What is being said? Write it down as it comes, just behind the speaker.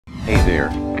Hey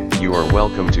there, you are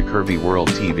welcome to Curvy World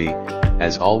TV.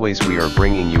 As always, we are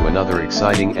bringing you another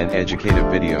exciting and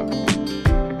educative video.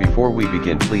 Before we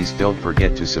begin, please don't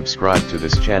forget to subscribe to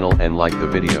this channel and like the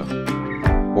video.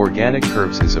 Organic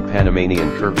Curves is a Panamanian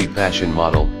curvy fashion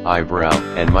model, eyebrow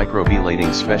and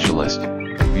microneedling specialist,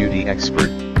 beauty expert,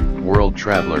 world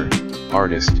traveler,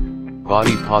 artist,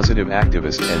 body positive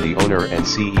activist and the owner and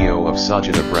CEO of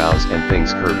Sajida Brows and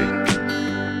Things Curvy.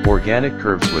 Organic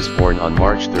Curves was born on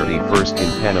March 31st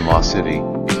in Panama City,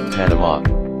 Panama.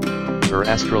 Her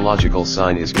astrological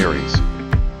sign is Aries.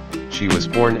 She was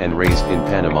born and raised in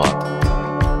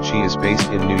Panama. She is based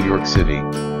in New York City,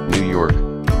 New York,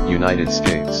 United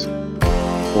States.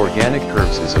 Organic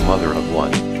Curves is a mother of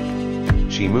one.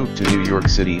 She moved to New York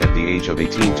City at the age of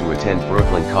 18 to attend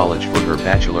Brooklyn College for her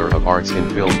Bachelor of Arts in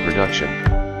Film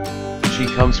Production.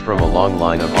 She comes from a long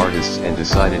line of artists and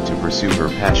decided to pursue her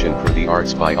passion for the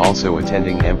arts by also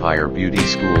attending Empire Beauty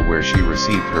School, where she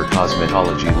received her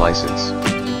cosmetology license.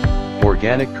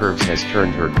 Organic Curves has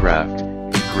turned her craft,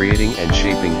 creating and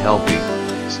shaping healthy,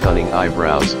 stunning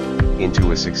eyebrows,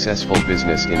 into a successful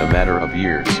business in a matter of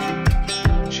years.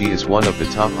 She is one of the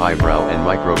top eyebrow and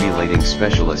microneedling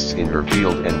specialists in her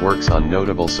field and works on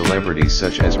notable celebrities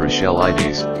such as Rochelle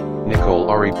Ides, Nicole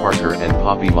Ari Parker and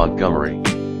Poppy Montgomery.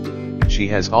 She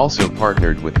has also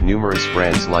partnered with numerous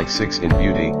brands like 6 in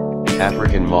Beauty,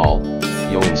 African Mall,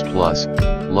 Yones Plus,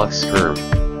 Luxe Curve,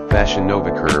 Fashion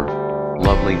Nova Curve,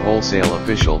 Lovely Wholesale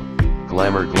Official,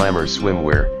 Glamour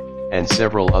Swimwear, and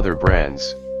several other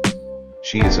brands.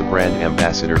 She is a brand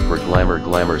ambassador for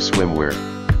Glamour Swimwear.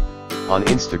 On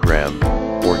Instagram,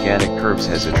 Organic Curves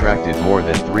has attracted more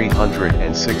than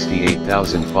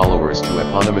 368,000 followers to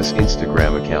eponymous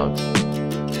Instagram account.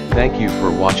 Thank you for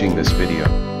watching this video.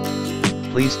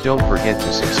 Please don't forget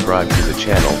to subscribe to the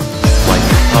channel, like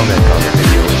and comment on the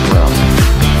video as well.